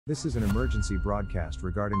This is an emergency broadcast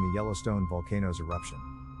regarding the Yellowstone volcano's eruption.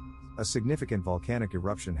 A significant volcanic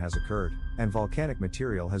eruption has occurred, and volcanic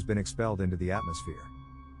material has been expelled into the atmosphere.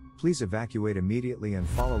 Please evacuate immediately and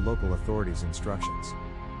follow local authorities' instructions.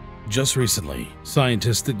 Just recently,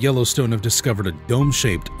 scientists at Yellowstone have discovered a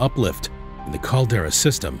dome-shaped uplift in the caldera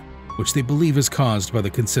system, which they believe is caused by the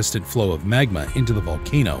consistent flow of magma into the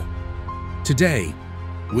volcano. Today,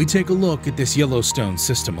 we take a look at this Yellowstone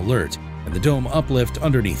system alert and the dome uplift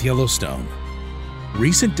underneath Yellowstone.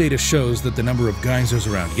 Recent data shows that the number of geysers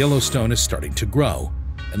around Yellowstone is starting to grow,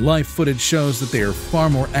 and live footage shows that they are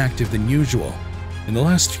far more active than usual. In the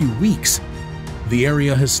last few weeks, the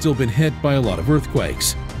area has still been hit by a lot of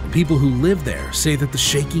earthquakes, and people who live there say that the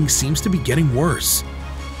shaking seems to be getting worse.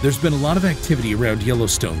 There's been a lot of activity around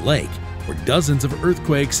Yellowstone Lake, where dozens of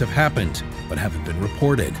earthquakes have happened but haven't been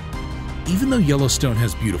reported. Even though Yellowstone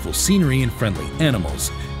has beautiful scenery and friendly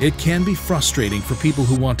animals, it can be frustrating for people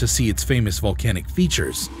who want to see its famous volcanic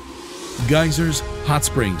features. Geysers, hot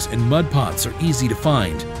springs, and mud pots are easy to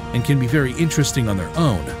find and can be very interesting on their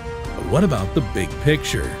own. But what about the big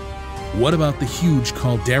picture? What about the huge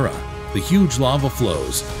caldera, the huge lava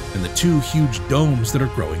flows, and the two huge domes that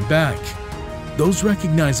are growing back? Those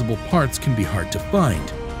recognizable parts can be hard to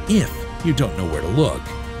find if you don't know where to look.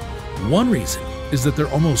 One reason is that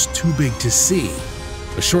they're almost too big to see.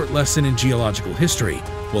 A short lesson in geological history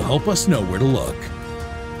will help us know where to look.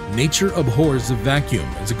 Nature abhors a vacuum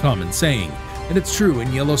is a common saying, and it's true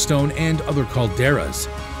in Yellowstone and other calderas.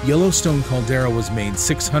 Yellowstone Caldera was made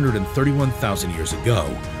 631,000 years ago,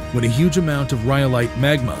 when a huge amount of rhyolite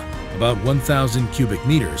magma, about 1,000 cubic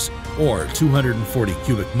meters, or 240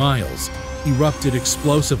 cubic miles, erupted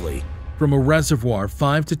explosively from a reservoir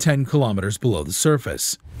 5 to 10 kilometers below the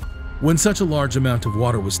surface. When such a large amount of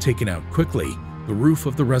water was taken out quickly, the roof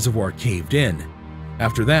of the reservoir caved in.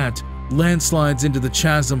 After that, landslides into the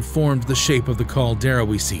chasm formed the shape of the caldera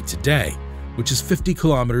we see today, which is 50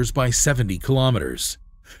 kilometers by 70 kilometers.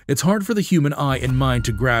 It's hard for the human eye and mind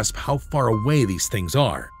to grasp how far away these things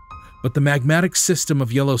are. But the magmatic system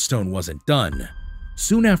of Yellowstone wasn't done.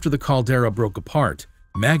 Soon after the caldera broke apart,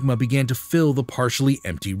 magma began to fill the partially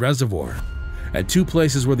empty reservoir. At two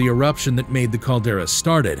places where the eruption that made the caldera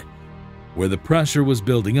started, where the pressure was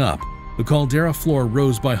building up, the caldera floor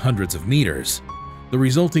rose by hundreds of meters. The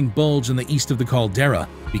resulting bulge in the east of the caldera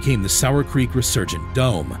became the Sour Creek Resurgent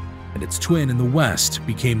Dome, and its twin in the west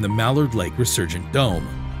became the Mallard Lake Resurgent Dome.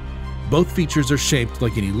 Both features are shaped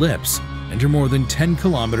like an ellipse and are more than 10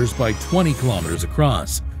 kilometers by 20 kilometers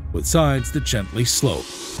across, with sides that gently slope.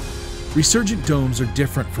 Resurgent domes are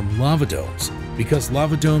different from lava domes because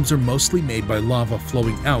lava domes are mostly made by lava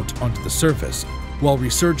flowing out onto the surface, while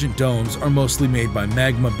resurgent domes are mostly made by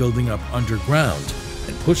magma building up underground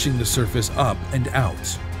and pushing the surface up and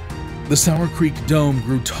out. The Sour Creek Dome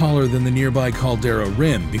grew taller than the nearby caldera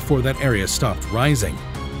rim before that area stopped rising.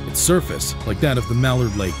 Its surface, like that of the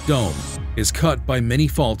Mallard Lake Dome, is cut by many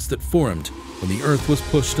faults that formed when the Earth was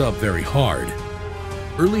pushed up very hard.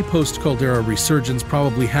 Early post-caldera resurgence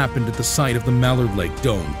probably happened at the site of the Mallard Lake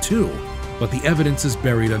Dome too, but the evidence is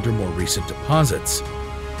buried under more recent deposits.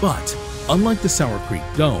 But unlike the Sour Creek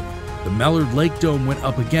Dome, the Mallard Lake Dome went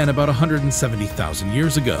up again about 170,000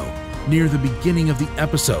 years ago. Near the beginning of the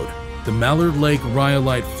episode, the Mallard Lake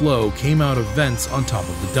rhyolite flow came out of vents on top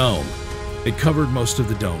of the dome. It covered most of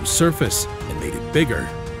the dome's surface and made it bigger.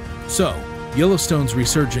 So, Yellowstone's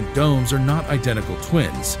resurgent domes are not identical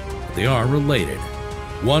twins, but they are related.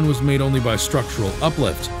 One was made only by structural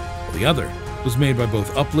uplift, while the other was made by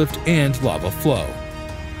both uplift and lava flow.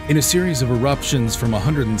 In a series of eruptions from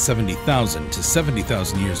 170,000 to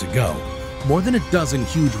 70,000 years ago, more than a dozen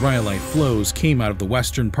huge rhyolite flows came out of the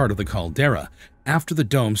western part of the caldera after the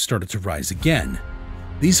dome started to rise again.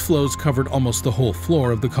 These flows covered almost the whole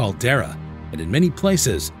floor of the caldera, and in many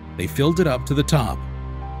places, they filled it up to the top.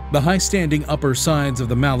 The high-standing upper sides of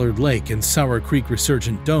the Mallard Lake and Sour Creek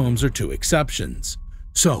Resurgent Domes are two exceptions.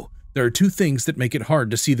 So, there are two things that make it hard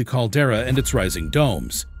to see the caldera and its rising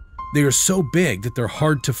domes. They are so big that they're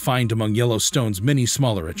hard to find among Yellowstone's many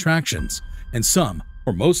smaller attractions, and some,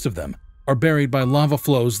 or most of them, are buried by lava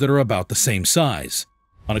flows that are about the same size.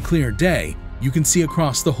 On a clear day, you can see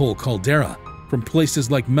across the whole caldera, from places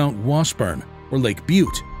like Mount Washburn or Lake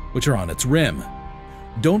Butte, which are on its rim.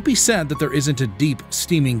 Don't be sad that there isn't a deep,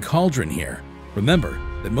 steaming cauldron here. Remember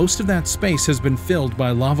that most of that space has been filled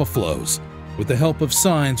by lava flows. With the help of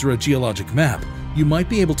signs or a geologic map, you might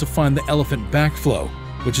be able to find the Elephant Backflow,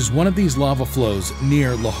 which is one of these lava flows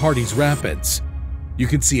near Lahardy's Rapids. You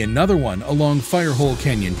can see another one along Firehole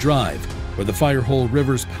Canyon Drive, where the Firehole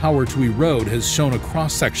River's power to erode has shown a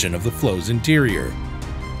cross-section of the flow's interior.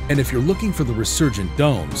 And if you're looking for the resurgent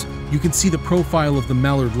domes, you can see the profile of the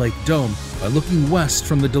Mallard Lake Dome by looking west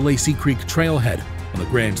from the DeLacy Creek trailhead on the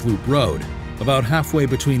Grand Loop Road, about halfway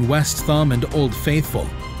between West Thumb and Old Faithful.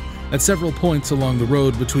 At several points along the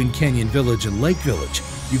road between Canyon Village and Lake Village,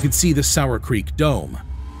 you can see the Sour Creek Dome.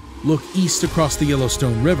 Look east across the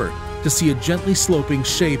Yellowstone River to see a gently sloping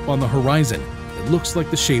shape on the horizon that looks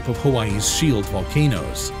like the shape of Hawaii's shield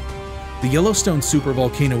volcanoes. The Yellowstone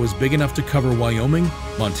supervolcano is big enough to cover Wyoming,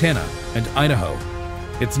 Montana, and Idaho.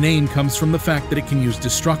 Its name comes from the fact that it can use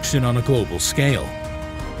destruction on a global scale.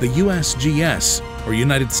 The USGS, or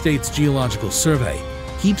United States Geological Survey,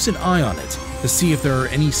 keeps an eye on it to see if there are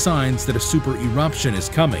any signs that a super eruption is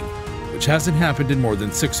coming, which hasn't happened in more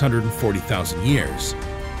than 640,000 years.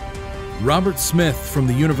 Robert Smith from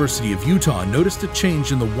the University of Utah noticed a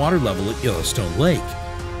change in the water level at Yellowstone Lake.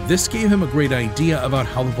 This gave him a great idea about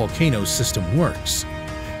how the volcano's system works.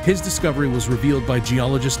 His discovery was revealed by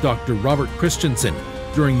geologist Dr. Robert Christensen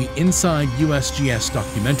during the Inside USGS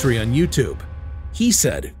documentary on YouTube. He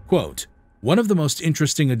said, quote, "One of the most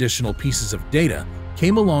interesting additional pieces of data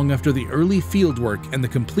came along after the early fieldwork and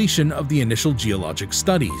the completion of the initial geologic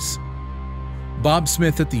studies." Bob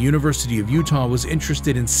Smith at the University of Utah was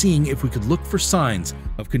interested in seeing if we could look for signs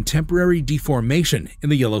of contemporary deformation in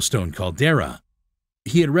the Yellowstone Caldera.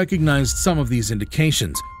 He had recognized some of these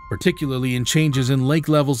indications, particularly in changes in lake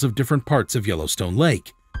levels of different parts of Yellowstone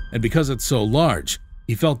Lake, and because it's so large,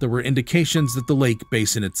 he felt there were indications that the lake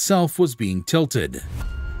basin itself was being tilted.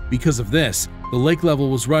 Because of this, the lake level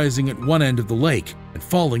was rising at one end of the lake and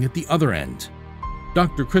falling at the other end.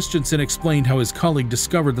 Dr. Christensen explained how his colleague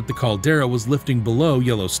discovered that the caldera was lifting below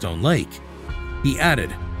Yellowstone Lake. He added,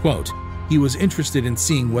 quote, "He was interested in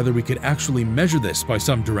seeing whether we could actually measure this by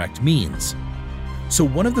some direct means. So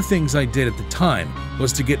one of the things I did at the time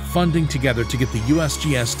was to get funding together to get the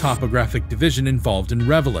USGS Topographic Division involved in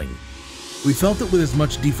reveling. We felt that with as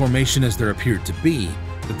much deformation as there appeared to be,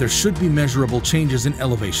 that there should be measurable changes in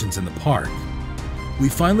elevations in the park. We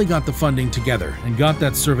finally got the funding together and got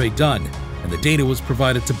that survey done, and the data was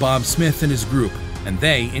provided to Bob Smith and his group, and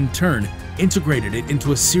they, in turn, integrated it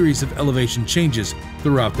into a series of elevation changes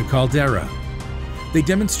throughout the caldera. They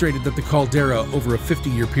demonstrated that the caldera, over a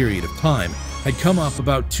 50-year period of time, had come up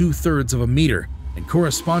about 2/3 of a meter and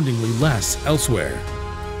correspondingly less elsewhere.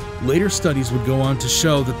 Later studies would go on to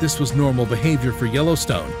show that this was normal behavior for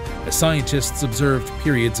Yellowstone, as scientists observed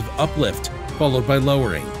periods of uplift followed by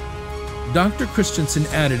lowering. Dr. Christensen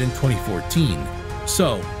added in 2014,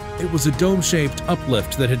 "So, it was a dome-shaped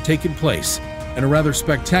uplift that had taken place, and a rather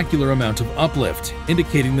spectacular amount of uplift,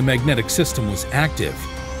 indicating the magnetic system was active.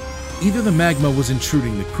 Either the magma was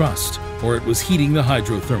intruding the crust, or it was heating the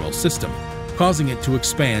hydrothermal system, causing it to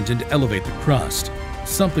expand and elevate the crust.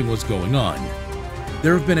 Something was going on."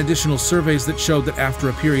 There have been additional surveys that showed that after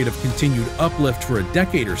a period of continued uplift for a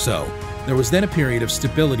decade or so, there was then a period of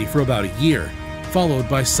stability for about a year, followed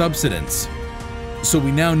by subsidence. So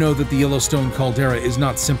we now know that the Yellowstone caldera is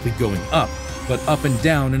not simply going up, but up and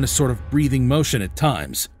down in a sort of breathing motion at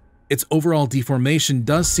times. Its overall deformation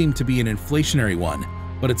does seem to be an inflationary one,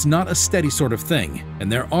 but it's not a steady sort of thing,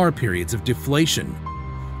 and there are periods of deflation.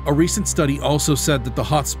 A recent study also said that the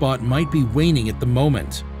hotspot might be waning at the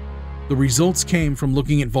moment. The results came from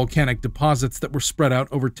looking at volcanic deposits that were spread out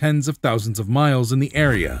over tens of thousands of miles in the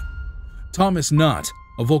area. Thomas Knott,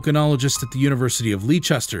 a volcanologist at the University of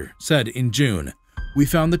Leicester, said in June, "We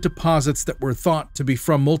found that deposits that were thought to be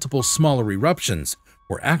from multiple smaller eruptions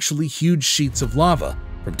were actually huge sheets of lava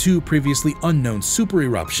from two previously unknown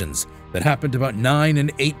supereruptions that happened about 9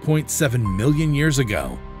 and 8.7 million years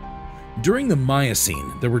ago. During the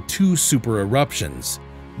Miocene, there were 2 supereruptions.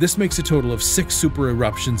 This makes a total of 6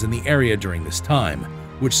 supereruptions in the area during this time,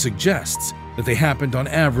 which suggests that they happened on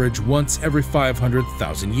average once every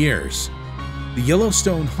 500,000 years. The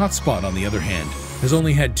Yellowstone hotspot, on the other hand, has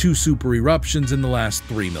only had 2 supereruptions in the last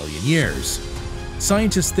 3 million years.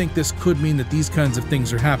 Scientists think this could mean that these kinds of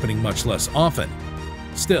things are happening much less often.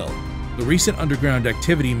 Still, the recent underground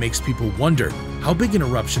activity makes people wonder how big an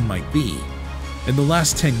eruption might be. In the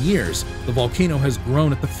last 10 years, the volcano has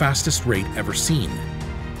grown at the fastest rate ever seen.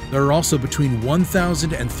 There are also between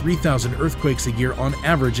 1,000 and 3,000 earthquakes a year on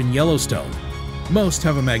average in Yellowstone. Most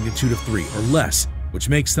have a magnitude of 3 or less, which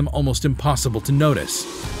makes them almost impossible to notice.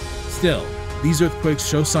 Still, these earthquakes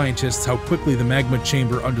show scientists how quickly the magma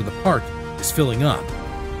chamber under the park is filling up.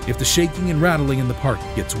 If the shaking and rattling in the park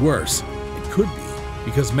gets worse, it could be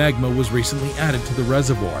because magma was recently added to the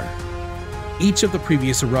reservoir. Each of the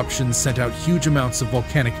previous eruptions sent out huge amounts of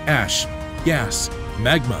volcanic ash, gas,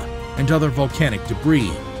 magma, and other volcanic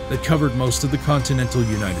debris that covered most of the continental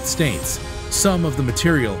United States, Some of the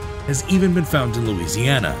material has even been found in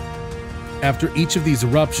Louisiana. After each of these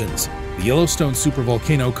eruptions, the Yellowstone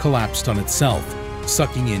supervolcano collapsed on itself,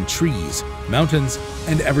 sucking in trees, mountains,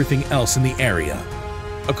 and everything else in the area.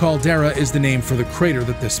 A caldera is the name for the crater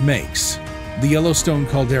that this makes. The Yellowstone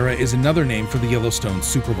Caldera is another name for the Yellowstone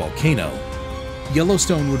supervolcano.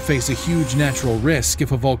 Yellowstone would face a huge natural risk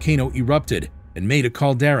if a volcano erupted and made a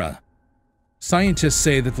caldera. Scientists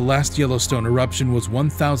say that the last Yellowstone eruption was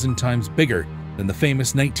 1,000 times bigger than the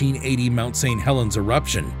famous 1980 Mount St. Helens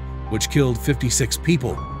eruption, which killed 56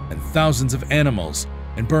 people and thousands of animals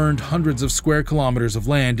and burned hundreds of square kilometers of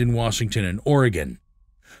land in Washington and Oregon.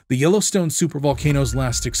 The Yellowstone supervolcano's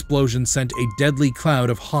last explosion sent a deadly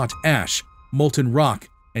cloud of hot ash, molten rock,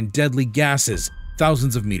 and deadly gases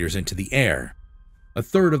thousands of meters into the air. A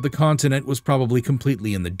third of the continent was probably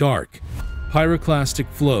completely in the dark. Pyroclastic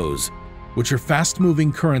flows, which are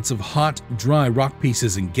fast-moving currents of hot, dry rock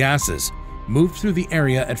pieces and gases, moved through the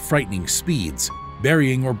area at frightening speeds,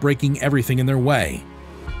 burying or breaking everything in their way.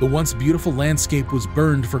 The once beautiful landscape was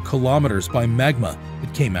burned for kilometers by magma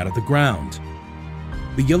that came out of the ground.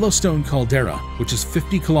 The Yellowstone Caldera, which is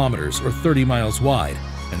 50 kilometers or 30 miles wide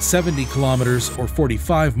and 70 kilometers or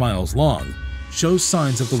 45 miles long, shows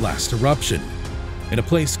signs of the last eruption. In a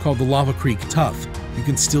place called the Lava Creek Tuff, you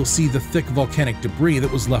can still see the thick volcanic debris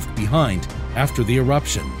that was left behind after the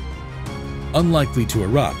eruption. Unlikely to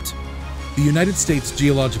erupt. The United States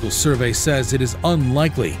Geological Survey says it is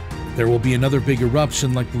unlikely that there will be another big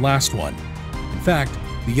eruption like the last one. In fact,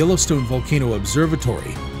 the Yellowstone Volcano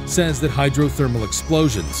Observatory says that hydrothermal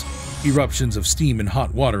explosions, eruptions of steam and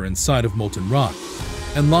hot water inside of molten rock,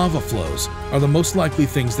 and lava flows are the most likely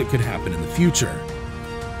things that could happen in the future.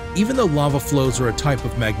 Even though lava flows are a type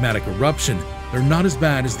of magmatic eruption, they're not as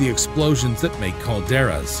bad as the explosions that make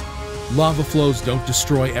calderas. Lava flows don't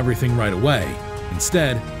destroy everything right away.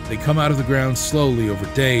 Instead, they come out of the ground slowly over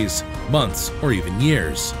days, months, or even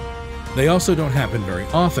years. They also don't happen very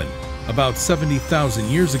often. About 70,000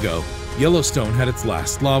 years ago, Yellowstone had its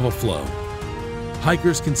last lava flow.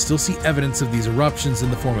 Hikers can still see evidence of these eruptions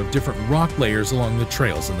in the form of different rock layers along the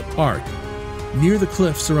trails in the park. Near the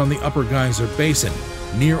cliffs around the Upper Geyser Basin,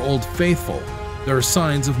 near Old Faithful, there are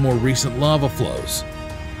signs of more recent lava flows.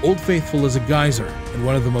 Old Faithful is a geyser and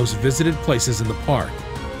one of the most visited places in the park.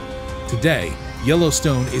 Today,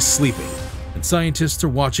 Yellowstone is sleeping, and scientists are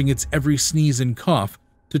watching its every sneeze and cough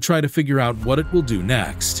to try to figure out what it will do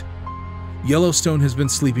next. Yellowstone has been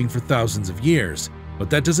sleeping for thousands of years, but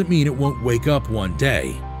that doesn't mean it won't wake up one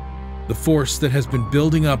day. The force that has been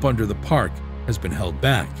building up under the park has been held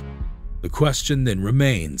back. The question then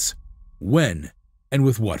remains, when and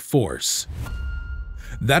with what force?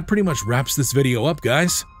 That pretty much wraps this video up,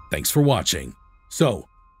 guys. Thanks for watching. So,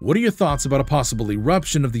 what are your thoughts about a possible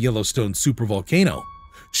eruption of the Yellowstone supervolcano?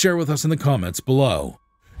 Share with us in the comments below.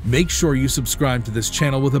 Make sure you subscribe to this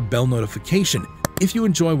channel with a bell notification if you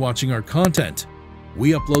enjoy watching our content.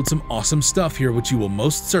 We upload some awesome stuff here which you will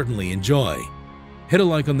most certainly enjoy. Hit a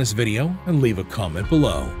like on this video and leave a comment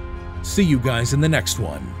below. See you guys in the next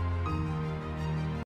one.